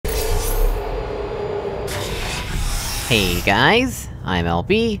Hey guys, I'm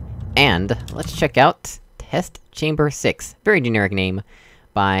LB, and let's check out Test Chamber 6, very generic name,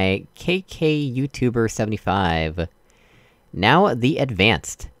 by kkutuber75. Now the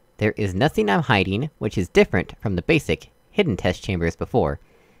advanced. There is nothing I'm hiding, which is different from the basic, hidden test chambers before.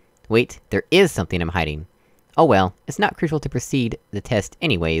 Wait, there is something I'm hiding. Oh well, it's not crucial to proceed the test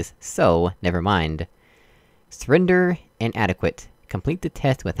anyways, so never mind. Surrender and adequate. Complete the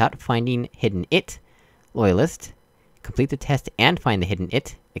test without finding hidden it. Loyalist. Complete the test and find the hidden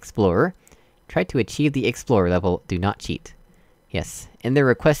it. Explorer. Try to achieve the Explorer level, do not cheat. Yes, in their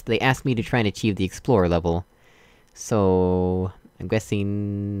request they asked me to try and achieve the Explorer level. So... I'm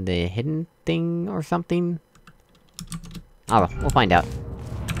guessing... the hidden thing or something? Oh, we'll find out.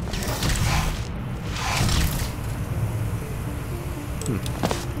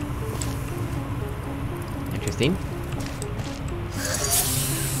 Interesting.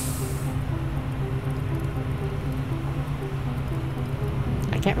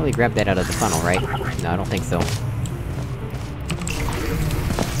 I can't really grab that out of the funnel, right? No, I don't think so.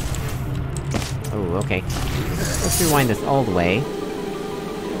 Oh, okay. Let's rewind this all the way.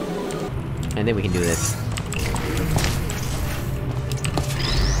 And then we can do this.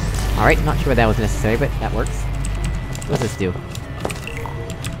 Alright, not sure that was necessary, but that works. What does this do?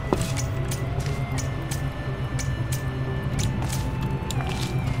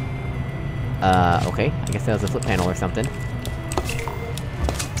 Okay. I guess that was a flip panel or something.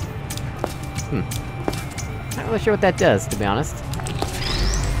 Not really sure what that does, to be honest.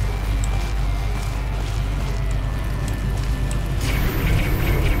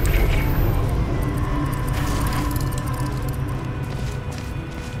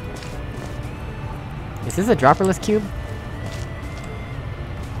 Is this a dropperless cube?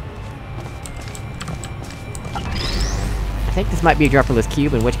 I think this might be a dropperless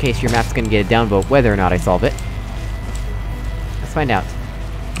cube, in which case your map's gonna get a downvote whether or not I solve it. Let's find out.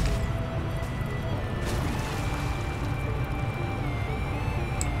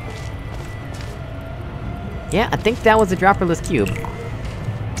 Yeah, I think that was a dropperless cube.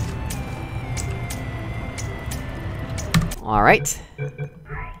 Alright.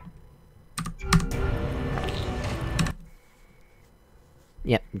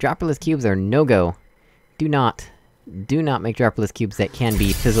 Yep, dropperless cubes are no-go. Do not make dropperless cubes that can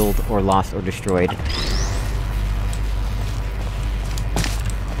be fizzled, or lost, or destroyed.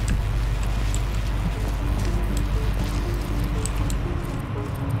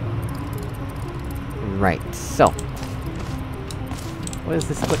 Right, so... what does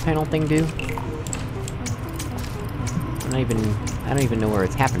this split panel thing do? I don't even know where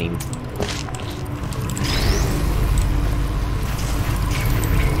it's happening.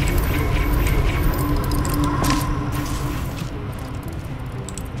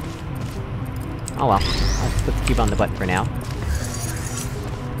 Oh well, I'll just put the cube on the button for now.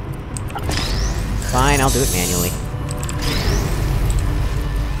 Fine, I'll do it manually.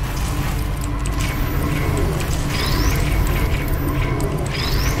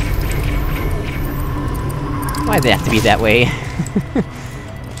 Why'd it have to be that way?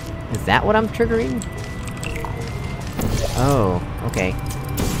 Is that what I'm triggering? Oh, okay.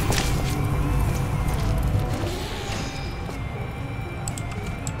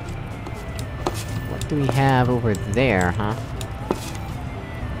 What do we have over there, huh?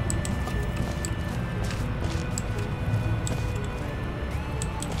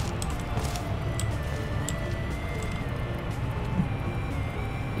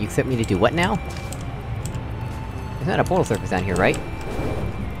 You accept me to do what now? There's not a portal surface down here, right?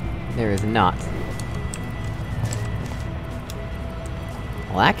 There is not.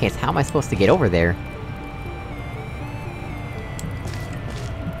 Well, in that case, how am I supposed to get over there?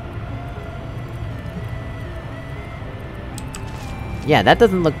 Yeah, that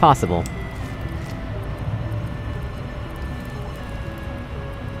doesn't look possible.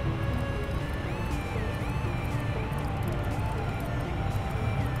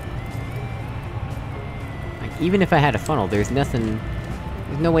 Even if I had a funnel, there's nothing...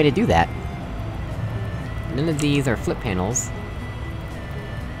 there's no way to do that. None of these are flip panels.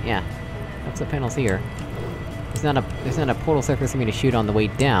 Yeah, no flip panels here. There's not a portal surface for me to shoot on the way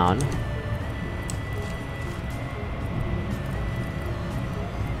down.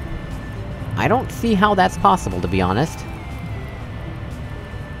 I don't see how that's possible, to be honest.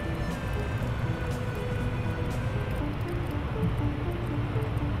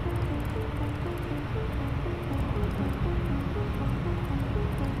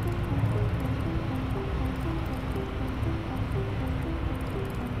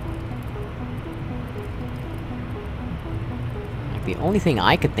 The only thing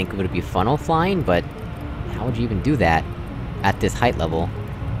I could think of would be funnel flying, but... How would you even do that? At this height level?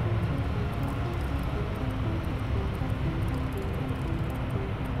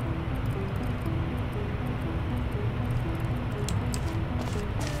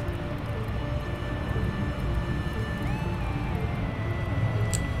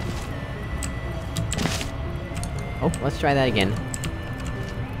 Oh, let's try that again.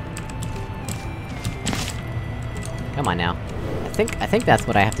 Come on now. I think that's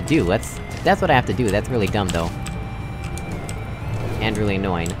what I have to do, that's what I have to do, that's really dumb though. And really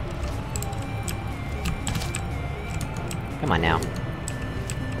annoying. Come on now.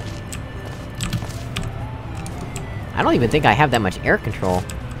 I don't even think I have that much air control.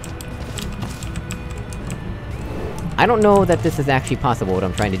 I don't know that this is actually possible, what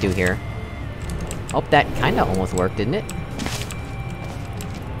I'm trying to do here. Oh, that kinda almost worked, didn't it?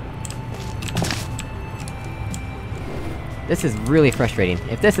 This is really frustrating.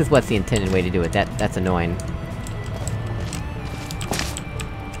 If this is what's the intended way to do it, that's annoying.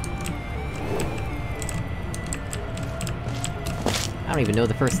 I don't even know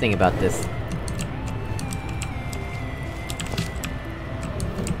the first thing about this.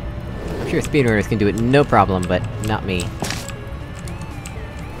 I'm sure speedrunners can do it no problem, but not me.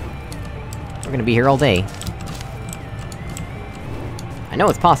 We're gonna be here all day. I know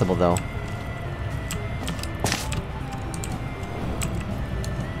it's possible, though.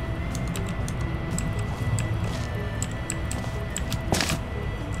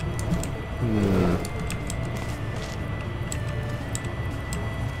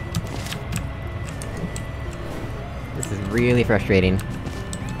 This is really frustrating.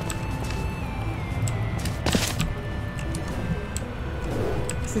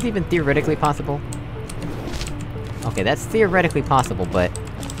 Is this even theoretically possible? Okay, that's theoretically possible, but...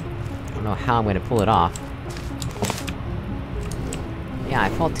 I don't know how I'm gonna pull it off. Yeah, I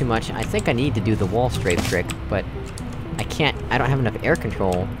fall too much. I think I need to do the wall strafe trick, but... I can't- I don't have enough air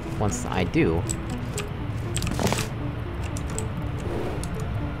control once I do.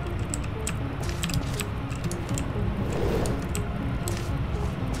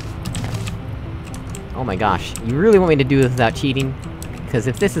 Oh my gosh, you really want me to do this without cheating? Because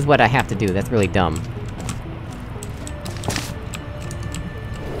if this is what I have to do, that's really dumb.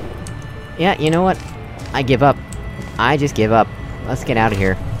 Yeah, you know what? I give up. I just give up. Let's get out of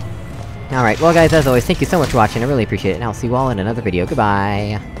here. Alright, well guys, as always, thank you so much for watching, I really appreciate it, and I'll see you all in another video.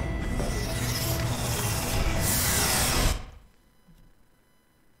 Goodbye!